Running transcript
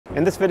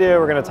In this video,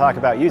 we're going to talk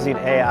about using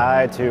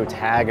AI to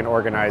tag and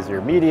organize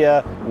your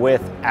media with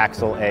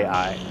Axle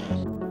AI.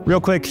 Real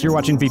quick, you're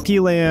watching VP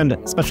Land.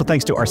 Special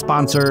thanks to our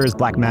sponsors,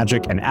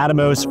 Blackmagic and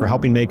Atomos, for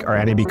helping make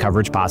our NAB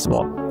coverage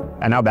possible.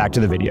 And now back to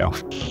the video.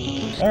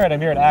 All right,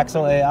 I'm here at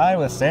Axle AI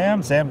with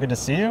Sam. Sam, good to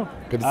see you.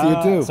 Good to see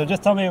you too. So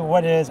just tell me,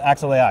 what is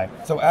Axle AI?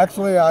 So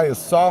Axle AI is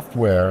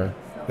software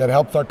that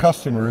helps our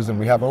customers, and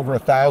we have over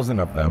 1,000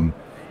 of them,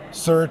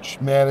 search,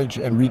 manage,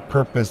 and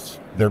repurpose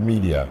their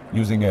media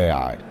using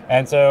AI.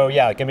 And so,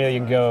 yeah, you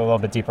can go a little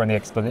bit deeper in the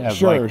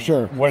explanation.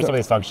 Sure. What are some of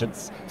these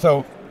functions?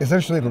 So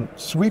essentially, to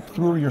sweep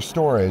through your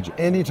storage,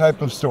 any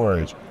type of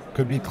storage,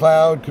 could be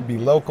cloud, could be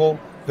local.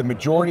 The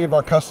majority of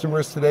our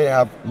customers today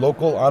have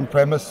local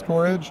on-premise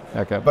storage,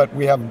 but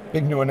we have a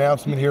big new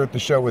announcement here at the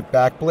show with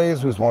Backblaze,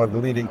 who's one of the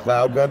leading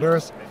cloud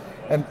vendors.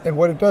 And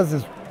what it does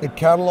is it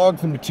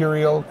catalogs the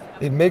material,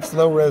 it makes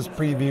low-res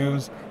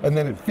previews, and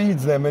then it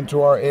feeds them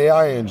into our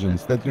AI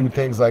engines that do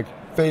things like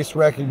face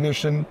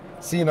recognition,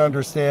 scene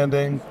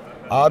understanding,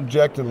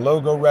 object and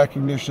logo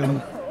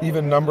recognition,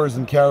 even numbers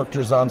and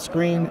characters on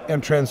screen,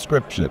 and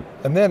transcription.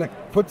 And then it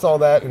puts all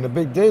that in a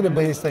big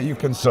database that you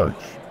can search.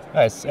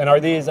 Nice. And are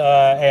these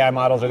AI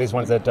models, are these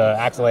ones that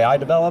Axle AI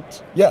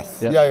developed? Yes,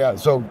 yeah.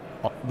 So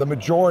the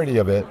majority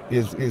of it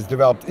is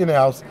developed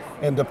in-house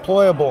and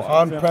deployable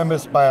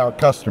on-premise by our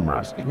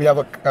customers. We have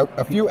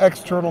a few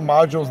external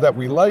modules that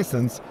we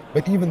license,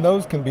 but even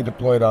those can be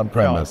deployed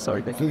on-premise. So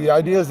the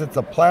idea is it's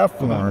a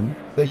platform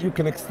that you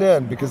can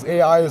extend, because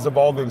AI is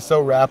evolving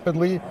so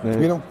rapidly.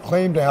 We don't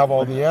claim to have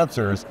all the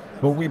answers,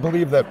 but we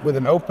believe that with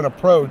an open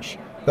approach,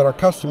 that our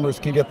customers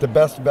can get the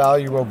best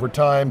value over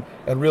time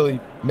and really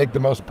make the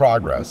most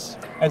progress.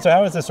 And so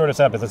how is this sort of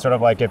set up? Is it sort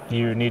of like if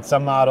you need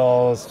some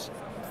models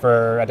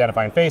for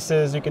identifying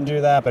faces, you can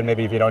do that, but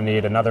maybe if you don't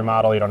need another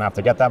model, you don't have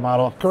to get that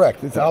model?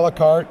 Correct, it's a la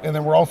carte, and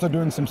then we're also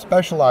doing some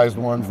specialized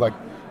ones, like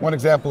one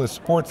example is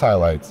sports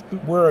highlights.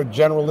 We're a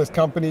generalist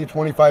company,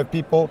 25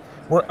 people.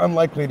 We're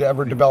unlikely to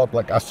ever develop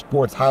like a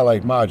sports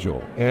highlight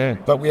module,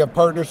 but we have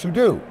partners who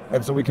do,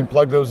 and so we can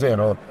plug those in,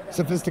 or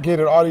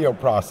sophisticated audio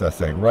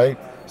processing, right?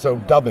 So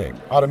dubbing,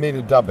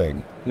 automated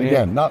dubbing.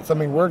 Again, not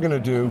something we're going to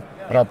do,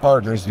 but our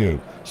partners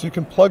do. So you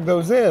can plug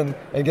those in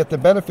and get the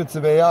benefits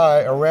of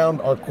AI around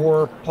our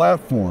core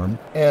platform,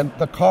 and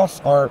the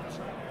costs are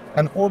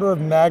an order of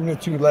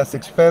magnitude less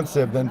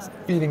expensive than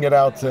feeding it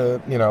out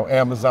to,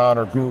 Amazon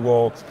or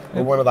Google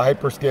or one of the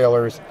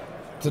hyperscalers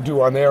to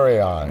do on their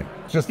AI.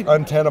 It's just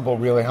untenable,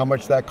 really, how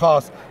much that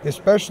costs,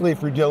 especially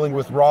if you're dealing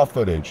with raw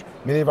footage.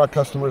 Many of our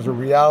customers are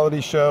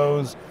reality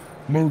shows,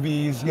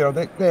 movies,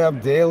 they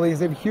have dailies,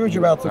 they have huge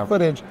amounts of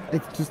footage.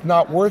 It's just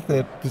not worth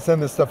it to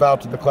send this stuff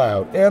out to the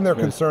cloud, and they're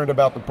concerned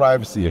about the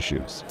privacy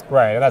issues.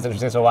 Right, and that's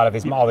interesting. So all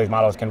these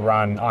models can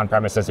run on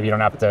premises if you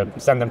don't have to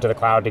send them to the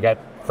cloud to get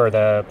for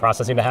the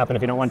processing to happen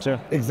if you don't want to.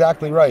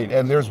 Exactly right,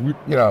 and there's,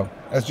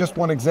 as just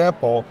one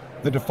example,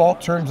 the default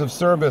terms of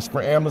service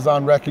for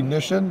Amazon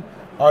Recognition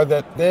are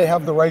that they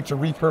have the right to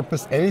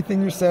repurpose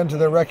anything you send to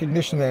their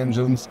recognition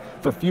engines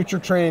for future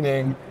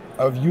training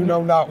of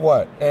not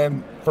what.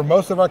 And for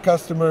most of our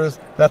customers,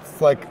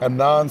 that's like a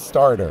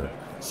non-starter.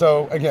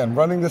 So again,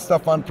 running this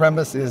stuff on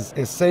premise is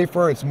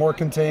safer, it's more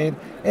contained,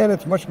 and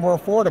it's much more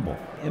affordable.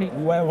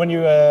 When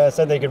you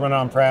said they could run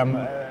on-prem,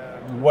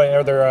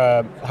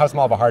 how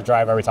small of a hard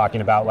drive are we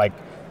talking about? Like,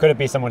 could it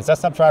be someone's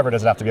desktop drive, or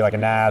does it have to be like a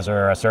NAS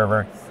or a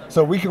server?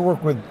 So we can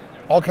work with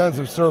all kinds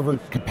of server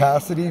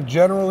capacity.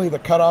 Generally, the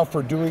cutoff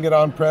for doing it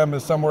on-prem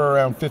is somewhere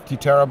around 50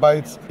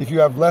 terabytes. If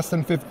you have less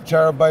than 50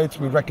 terabytes,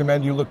 we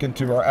recommend you look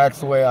into our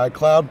Axle AI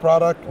cloud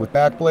product with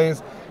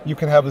Backblaze. You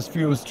can have as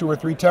few as 2 or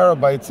 3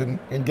 terabytes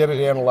and get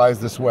it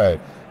analyzed this way.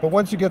 But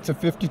once you get to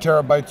 50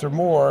 terabytes or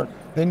more,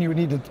 then you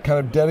need to kind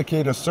of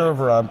dedicate a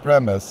server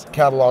on-premise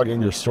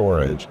cataloging your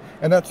storage.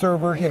 And that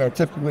server,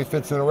 typically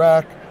fits in a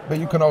rack, but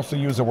you can also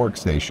use a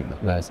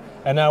workstation. Nice.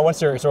 And now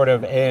once you're sort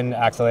of in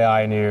Axle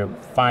AI and you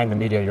find the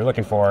media you're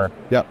looking for,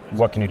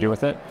 what can you do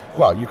with it?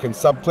 Well, you can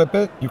subclip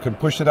it, you can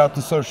push it out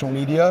to social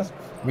media.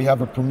 We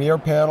have a Premiere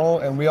panel,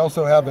 and we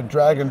also have a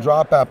drag and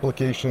drop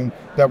application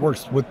that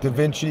works with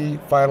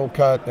DaVinci, Final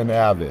Cut, and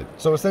Avid.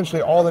 So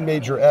essentially all the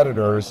major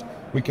editors,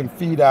 we can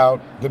feed out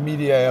the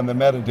media and the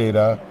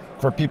metadata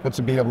for people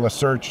to be able to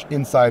search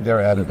inside their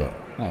editor.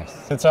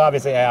 Nice. And so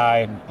obviously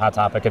AI, hot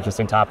topic,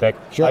 interesting topic.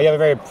 Sure. You have a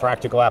very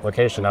practical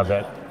application of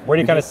it. Where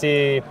do you kind of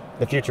see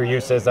the future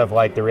uses of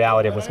like the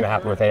reality of what's going to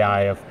happen with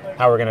AI, of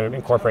how we're going to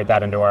incorporate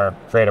that into our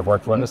creative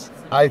workflows?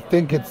 I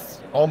think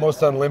it's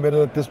almost unlimited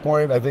at this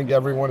point. I think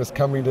everyone is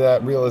coming to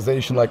that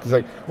realization, well,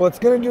 it's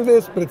going to do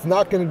this, but it's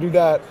not going to do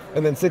that.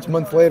 And then 6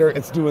 months later,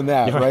 it's doing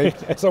that,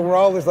 right? So we're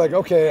always like,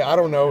 okay, I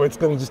don't know, it's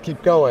going to just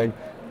keep going.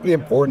 The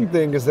important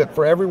thing is that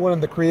for everyone in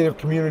the creative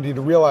community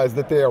to realize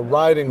that they are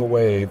riding a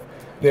wave,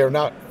 they are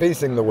not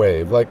facing the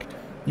wave. Like,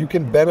 you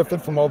can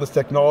benefit from all this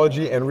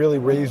technology and really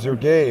raise your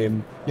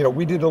game.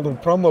 We did a little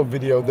promo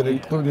video that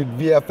included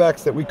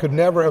VFX that we could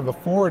never have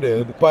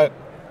afforded, but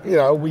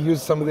we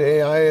used some of the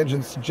AI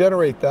engines to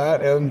generate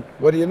that, and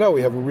what do you know,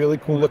 we have a really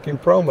cool looking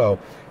promo.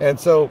 And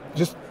so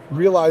just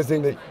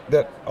realizing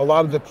that a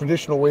lot of the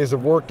traditional ways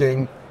of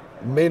working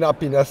may not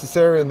be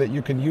necessary and that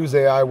you can use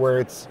AI where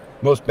it's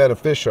most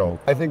beneficial.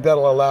 I think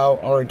that'll allow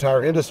our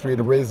entire industry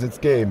to raise its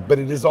game, but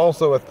it is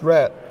also a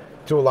threat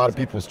to a lot of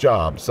people's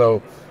jobs.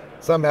 So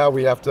somehow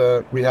we have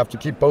to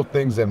keep both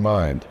things in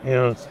mind.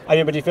 Yeah. I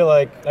mean, but do you feel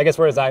like, I guess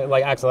whereas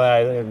like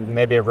actually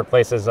maybe it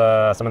replaces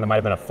someone that might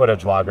have been a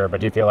footage logger, but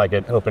do you feel like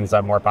it opens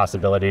up more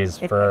possibilities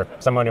for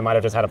someone who might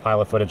have just had a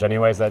pile of footage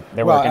anyways that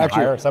they were going to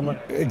hire someone?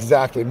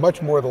 Exactly,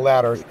 much more the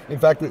latter. In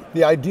fact,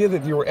 the idea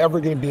that you were ever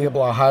going to be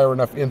able to hire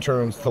enough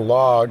interns to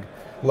log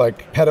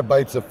like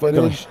petabytes of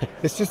footage,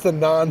 it's just a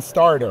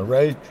non-starter,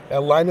 right?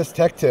 Linus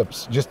Tech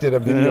Tips just did a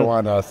video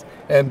on us,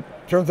 and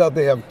turns out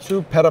they have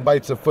 2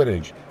 petabytes of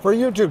footage for a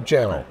YouTube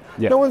channel.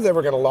 Yeah. No one's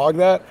ever going to log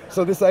that.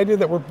 So this idea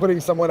that we're putting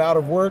someone out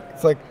of work,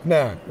 it's like,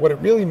 nah. What it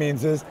really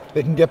means is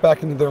they can get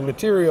back into their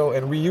material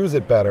and reuse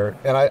it better.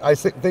 And I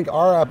think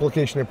our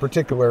application in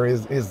particular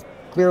is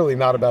clearly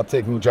not about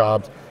taking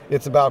jobs.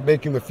 It's about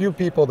making the few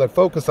people that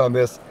focus on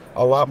this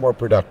a lot more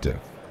productive.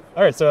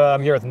 All right, so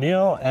I'm here with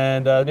Neil,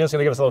 and Neil's going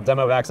to give us a little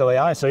demo of Axle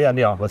AI. So yeah,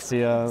 Neil, let's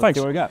see what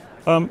we got.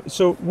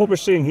 So what we're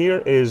seeing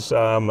here is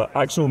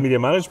Axle Media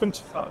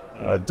Management.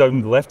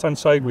 Down the left-hand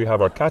side, we have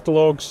our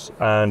catalogs,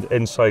 and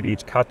inside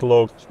each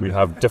catalog, we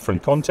have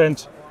different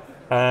content.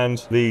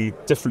 And the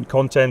different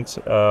content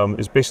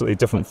is basically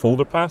different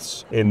folder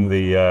paths on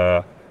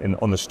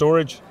the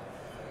storage.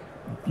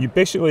 You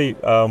basically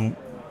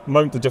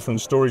mount the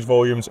different storage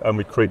volumes, and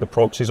we create the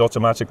proxies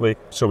automatically,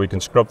 so we can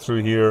scrub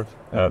through here,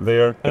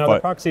 there. And are the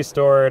proxies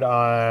stored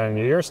on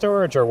your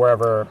storage or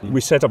wherever?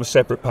 We set up a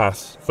separate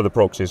path for the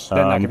proxies.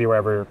 Then that can be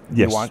wherever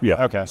you want?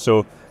 Yeah. Okay.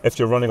 So if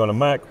you're running on a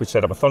Mac, we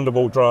set up a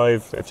Thunderbolt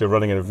drive. If you're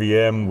running in a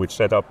VM, we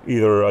set up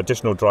either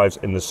additional drives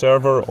in the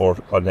server or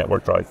a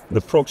network drive. The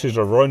proxies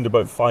are around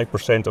about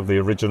 5% of the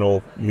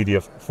original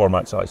media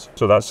format size.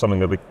 So that's something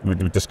that we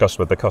discuss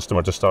with the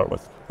customer to start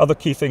with. Other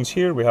key things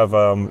here, we have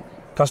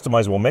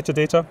customizable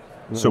metadata.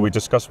 So we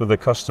discuss with the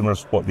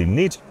customers what they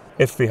need.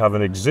 If they have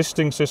an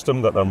existing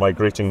system that they're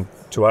migrating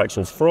to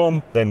Axle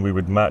from, then we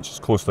would match as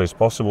closely as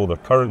possible their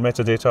current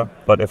metadata.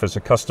 But if it's a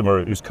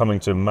customer who's coming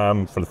to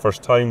MAM for the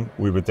first time,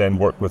 we would then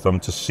work with them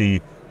to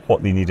see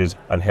what they needed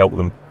and help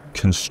them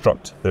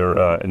construct their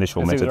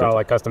initial metadata. These are all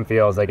like custom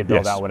fields. They could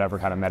build out whatever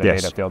kind of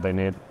metadata field they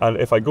need. And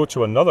if I go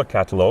to another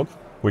catalog,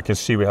 we can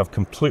see we have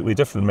completely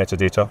different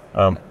metadata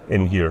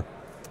in here.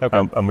 Okay.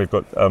 And we've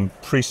got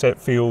preset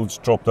fields,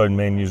 drop-down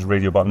menus,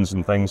 radio buttons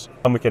and things.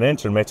 And we can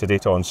enter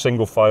metadata on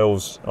single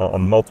files,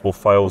 on multiple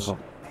files,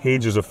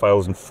 pages of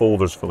files and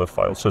folders full of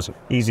files. So it's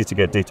easy to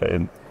get data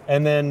in.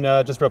 And then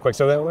just real quick,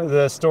 so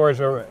the storage,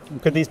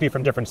 could these be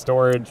from different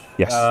storage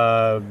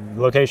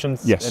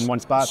locations in one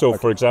spot? So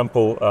for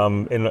example,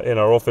 in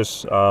our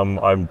office,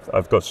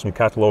 I've got some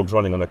catalogs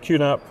running on a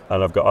QNAP,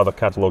 and I've got other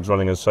catalogs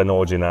running in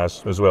Synology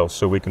NAS as well.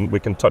 So we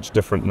can touch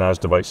different NAS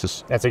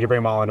devices. And so you can bring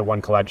them all into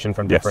one collection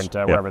from different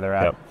wherever they're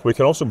at. We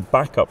can also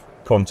back up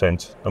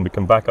content, and we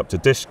can back up to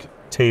disk,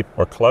 tape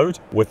or cloud.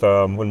 With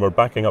when we're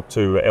backing up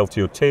to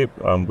LTO tape,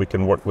 we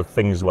can work with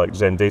things like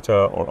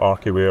Zendata or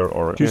Archiware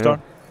or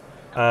QStar.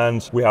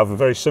 And we have a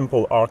very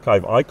simple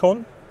archive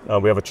icon.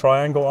 We have a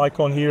triangle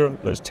icon here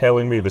that's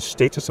telling me the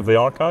status of the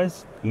archive.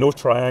 No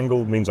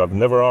triangle means I've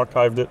never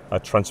archived it. A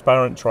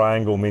transparent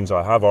triangle means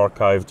I have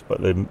archived,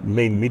 but the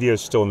main media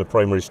is still in the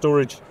primary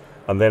storage.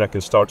 And then I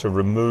can start to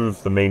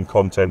remove the main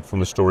content from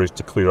the storage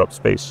to clear up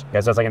space.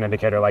 Yeah, so that's like an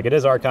indicator, like it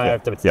is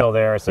archived, but it's still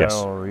there.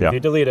 So if you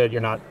delete it,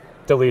 you're not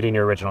deleting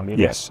your original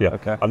media. Yes, yeah.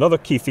 Okay. Another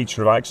key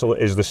feature of Axle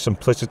is the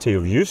simplicity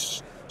of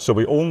use. So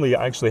we only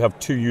actually have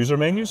 2 user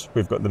menus.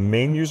 We've got the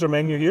main user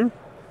menu here.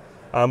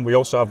 And we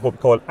also have what we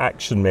call an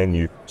action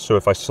menu. So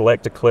if I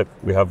select a clip,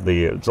 we have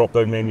the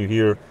drop-down menu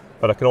here,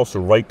 but I can also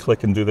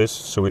right-click and do this.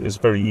 So it's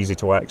very easy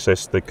to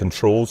access the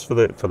controls for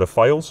the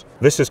files.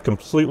 This is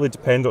completely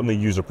dependent on the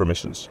user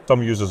permissions.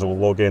 Some users will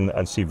log in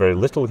and see very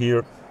little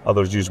here.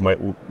 Others users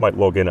might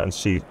log in and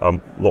see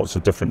lots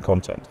of different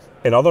content.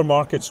 In other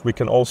markets, we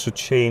can also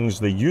change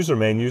the user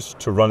menus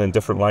to run in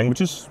different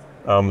languages.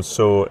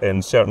 So in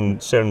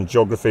certain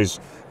geographies,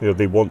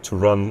 they want to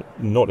run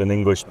not in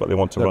English, but they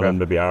want to run in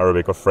maybe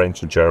Arabic or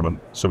French or German.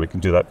 So we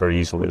can do that very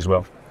easily as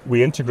well.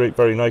 We integrate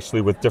very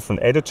nicely with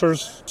different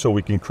editors. So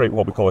we can create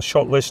what we call a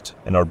shot list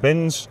in our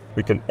bins.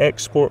 We can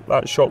export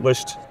that shot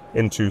list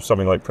into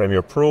something like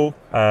Premiere Pro.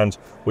 And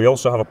we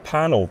also have a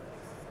panel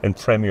in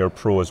Premiere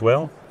Pro as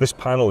well. This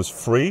panel is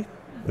free.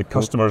 The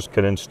customers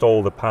can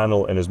install the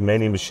panel in as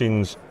many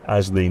machines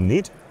as they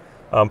need.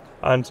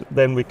 And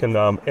then we can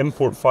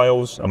import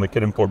files, and we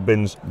can import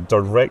bins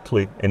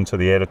directly into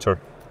the editor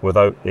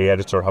without the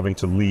editor having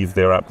to leave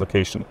their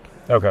application.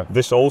 Okay.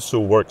 This also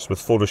works with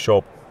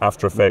Photoshop,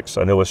 After Effects,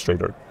 and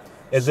Illustrator.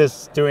 Is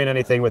this doing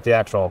anything with the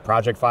actual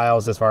project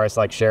files as far as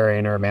like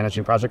sharing or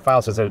managing project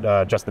files? Is it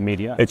just the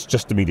media? It's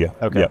just the media.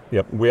 Okay.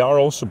 Yeah. We are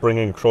also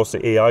bringing across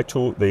the AI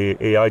tool, the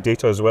AI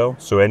data as well.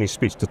 So any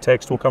speech to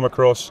text will come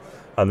across,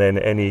 and then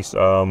any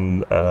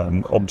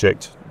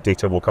object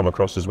data will come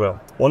across as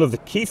well. One of the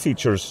key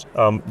features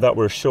that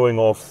we're showing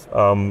off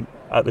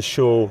at the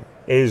show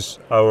is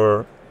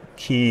our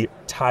key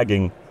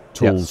tagging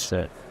tools.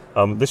 Yes.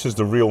 This is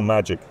the real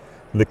magic.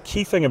 The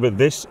key thing about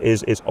this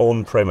is it's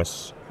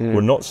on-premise.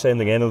 We're not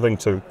sending anything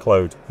to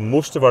cloud.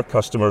 Most of our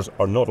customers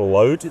are not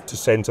allowed to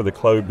send to the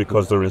cloud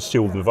because they're in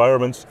sealed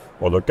environments,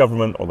 or they're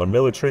government, or they're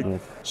military.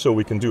 So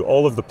we can do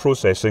all of the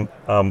processing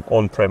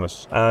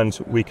on-premise, and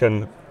we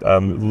can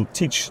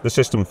teach the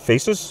system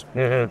faces.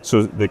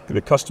 So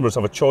the customers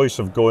have a choice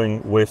of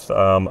going with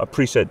a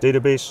preset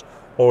database,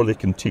 or they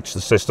can teach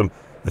the system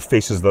the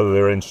faces that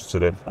they're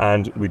interested in.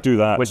 And we do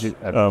that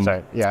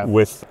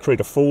with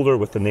create a folder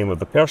with the name of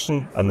the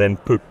person, and then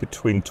put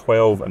between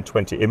 12 and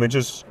 20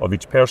 images of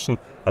each person,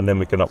 and then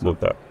we can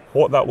upload that.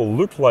 What that will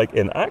look like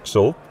in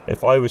Axle,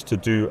 if I was to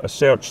do a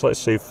search, let's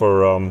say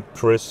for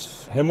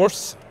Chris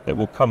Hemworth, it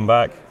will come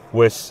back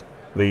with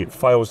the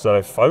files that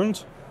I've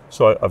found.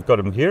 So I've got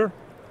them here.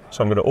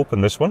 So I'm going to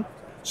open this one.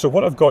 So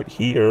what I've got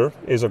here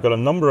is I've got a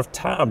number of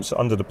tabs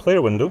under the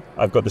player window.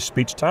 I've got the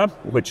speech tab,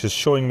 which is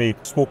showing me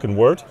spoken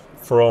word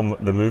from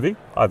the movie.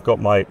 I've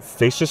got my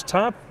faces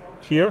tab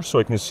here, so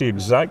I can see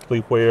exactly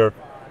where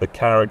the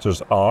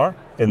characters are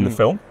in the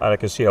film, and I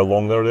can see how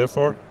long they're there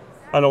for.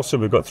 And also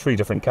we've got 3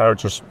 different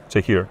characters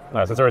to here.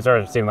 Nice. So it sort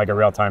of seemed like a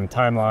real-time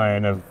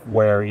timeline of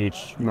where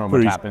each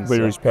moment happens.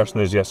 Where each person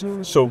is, yes.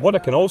 So what I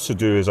can also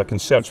do is I can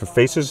search for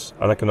faces,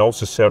 and I can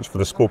also search for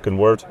the spoken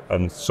word,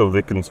 and so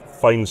they can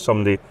find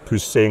somebody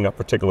who's saying a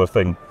particular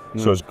thing.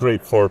 So it's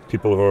great for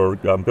people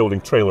who are building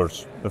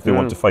trailers if they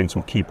want to find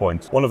some key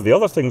points. One of the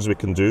other things we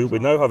can do, we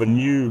now have a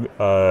new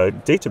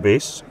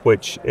database,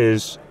 which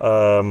is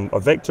a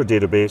vector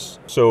database.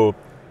 So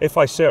if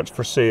I search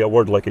for, say, a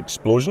word like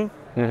explosion,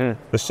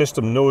 the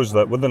system knows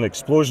that with an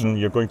explosion,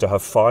 you're going to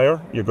have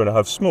fire, you're going to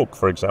have smoke,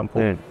 for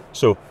example.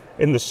 So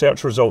in the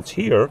search results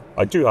here,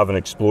 I do have an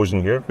explosion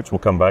here, which we'll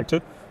come back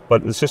to,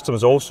 but the system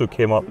has also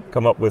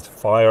come up with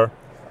fire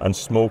and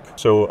smoke,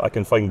 so I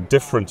can find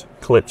different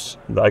clips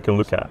that I can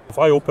look at. If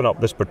I open up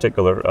this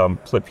particular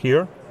clip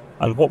here,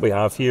 and what we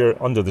have here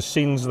under the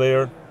scenes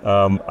there,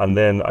 and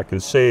then I can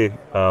say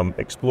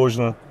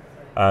explosion,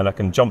 and I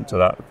can jump to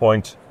that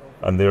point,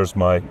 and there's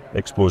my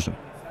explosion.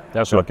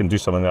 So I can do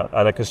something like that,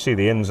 and I can see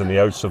the ins and the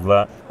outs of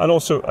that, and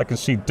also I can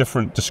see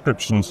different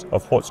descriptions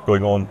of what's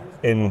going on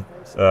in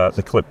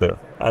the clip there.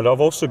 And I've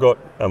also got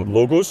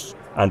logos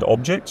and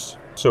objects.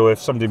 So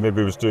if somebody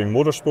maybe was doing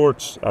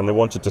motorsports and they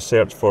wanted to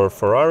search for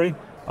Ferrari,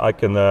 I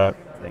can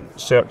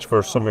search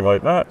for something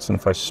like that, and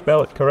if I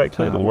spell it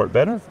correctly, it'll work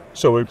better.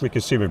 So we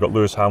can see we've got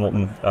Lewis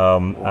Hamilton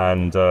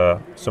and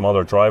some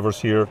other drivers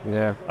here.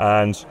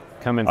 And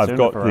I've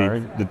got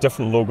the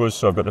different logos.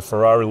 So I've got the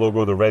Ferrari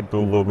logo, the Red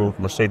Bull logo,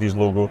 Mercedes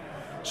logo,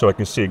 so I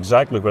can see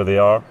exactly where they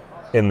are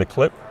in the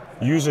clip.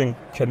 Using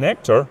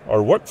Connector, our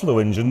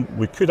workflow engine,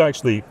 we could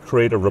actually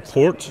create a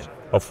report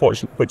of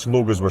which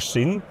logos were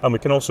seen, and we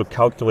can also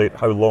calculate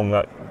how long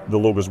the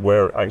logos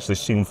were actually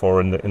seen for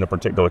in a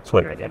particular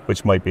clip,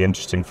 which might be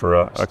interesting for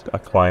a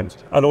client.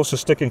 And also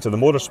sticking to the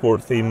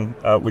motorsport theme,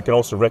 we can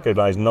also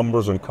recognize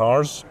numbers on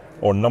cars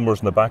or numbers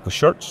in the back of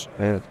shirts.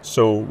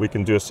 So we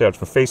can do a search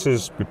for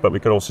faces, but we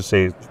could also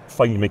say,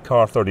 find me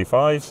car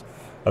 35,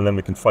 and then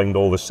we can find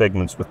all the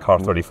segments with car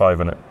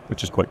 35 in it,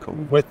 which is quite cool.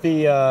 With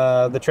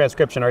the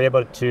transcription, are you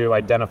able to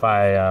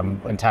identify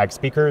and tag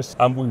speakers?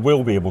 We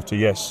will be able to,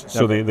 yes.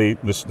 So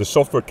the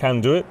software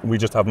can do it, we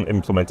just haven't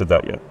implemented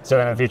that yet.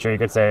 So in the future, you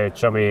could say,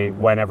 show me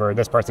whenever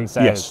this person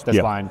says this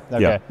line.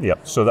 Yeah.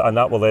 So and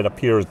that will then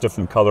appear as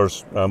different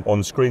colors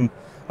on screen.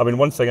 I mean,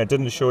 one thing I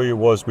didn't show you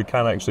was we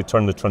can actually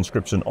turn the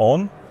transcription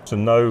on. So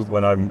now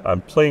when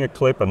I'm playing a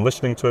clip and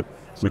listening to it,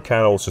 we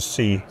can also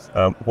see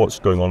what's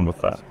going on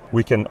with that.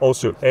 We can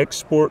also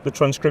export the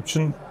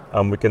transcription,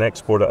 and we can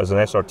export it as an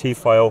SRT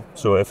file.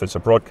 So if it's a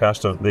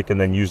broadcaster, they can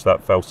then use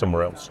that file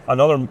somewhere else.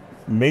 Another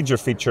major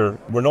feature,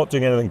 we're not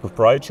doing anything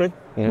proprietary.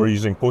 We're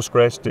using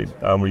Postgres,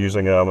 we're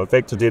using a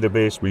vector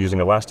database, we're using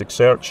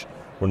Elasticsearch.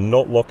 We're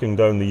not locking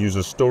down the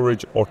user's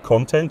storage or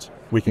content.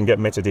 We can get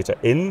metadata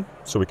in,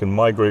 so we can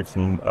migrate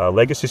from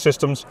legacy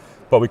systems,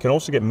 but we can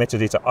also get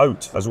metadata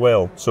out as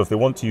well. So if they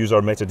want to use our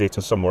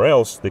metadata somewhere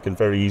else, they can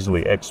very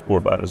easily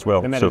export that as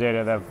well. The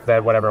metadata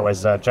that whatever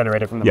was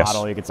generated from the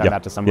model, you could send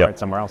that to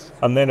somewhere else.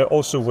 And then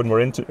also when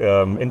we're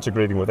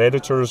integrating with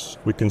editors,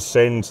 we can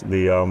send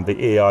the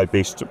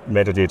AI-based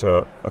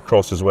metadata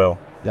across as well.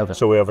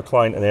 So we have a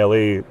client in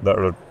LA that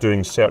are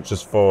doing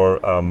searches for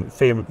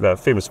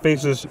famous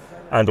faces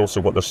and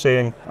also what they're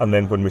saying. And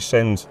then when we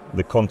send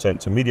the content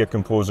to Media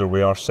Composer,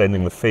 we are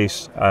sending the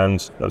face and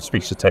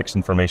speech-to-text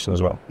information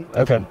as well.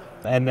 Okay.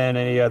 And then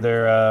any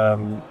other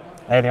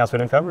anything else we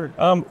didn't cover?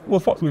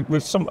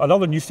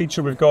 Another new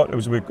feature we've got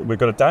is we've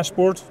got a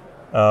dashboard,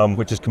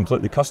 which is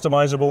completely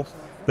customizable.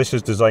 This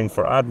is designed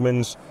for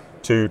admins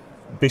to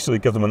basically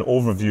give them an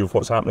overview of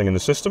what's happening in the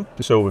system.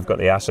 So we've got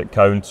the asset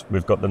count,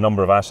 we've got the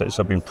number of assets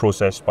that have been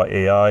processed by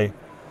AI.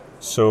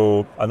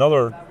 So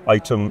another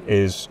item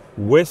is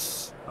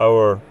with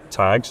our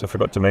tags, I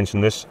forgot to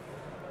mention this,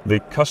 the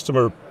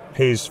customer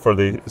pays for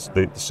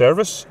the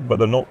service, but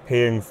they're not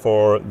paying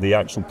for the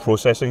actual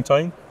processing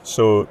time.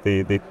 So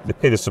they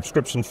pay the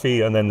subscription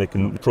fee, and then they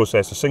can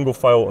process a single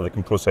file, or they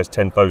can process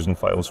 10,000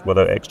 files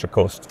without extra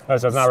cost. Oh,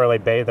 so it's not really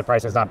the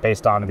price is not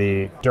based on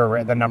the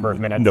number of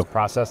minutes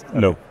processed?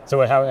 No.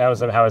 So how is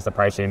the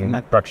pricing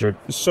structured?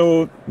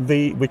 So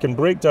we can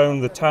break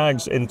down the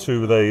tags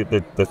into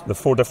the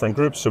 4 different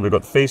groups. So we've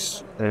got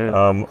face,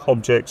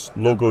 objects,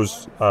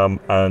 logos,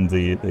 and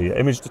the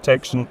image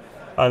detection,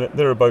 and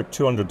they're about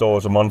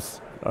 $200 a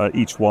month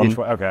each one.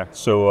 Okay.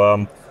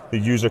 So the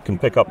user can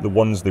pick up the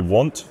ones they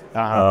want,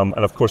 and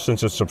of course,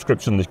 since it's a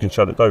subscription, they can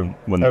shut it down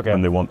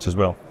when they want as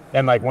well.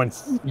 And like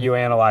once you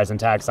analyze and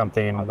tag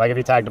something, like if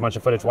you tagged a bunch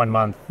of footage 1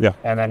 month,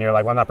 and then you're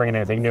like, well, I'm not bringing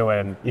anything new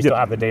in, you still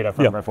have the data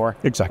from before?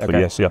 Exactly,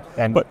 yes,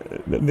 But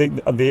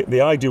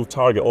the ideal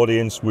target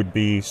audience would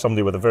be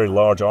somebody with a very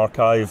large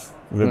archive,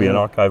 maybe an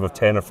archive of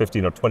 10 or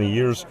 15 or 20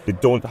 years. They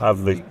don't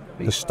have the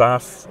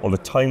staff or the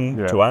time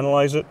to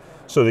analyze it,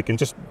 so they can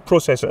just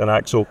process it in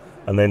Axle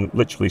and then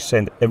literally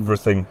send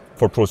everything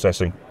for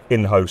processing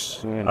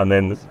in-house, and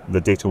then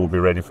the data will be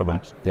ready for them.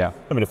 Yeah.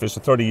 I mean, if it's a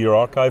 30-year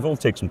archive, it'll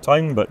take some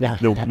time, but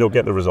they'll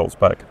get the results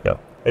back. Yeah.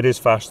 It is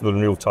faster than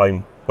real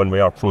time when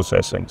we are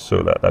processing,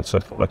 so that's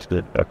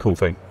a cool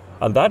thing.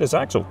 And that is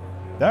Axle.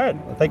 All right.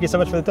 Well, thank you so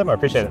much for the demo. I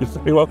appreciate it.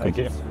 You're welcome. Thank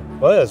you.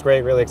 Well, it was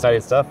great, really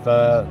exciting stuff.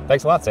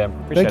 Thanks a lot, Sam.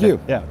 Appreciate Thank you.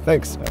 it. Yeah.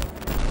 Thanks.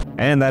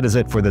 And that is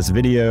it for this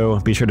video.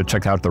 Be sure to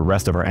check out the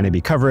rest of our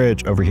NAB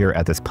coverage over here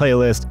at this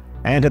playlist,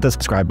 and hit the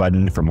subscribe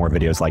button for more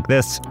videos like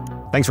this.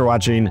 Thanks for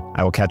watching.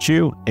 I will catch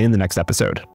you in the next episode.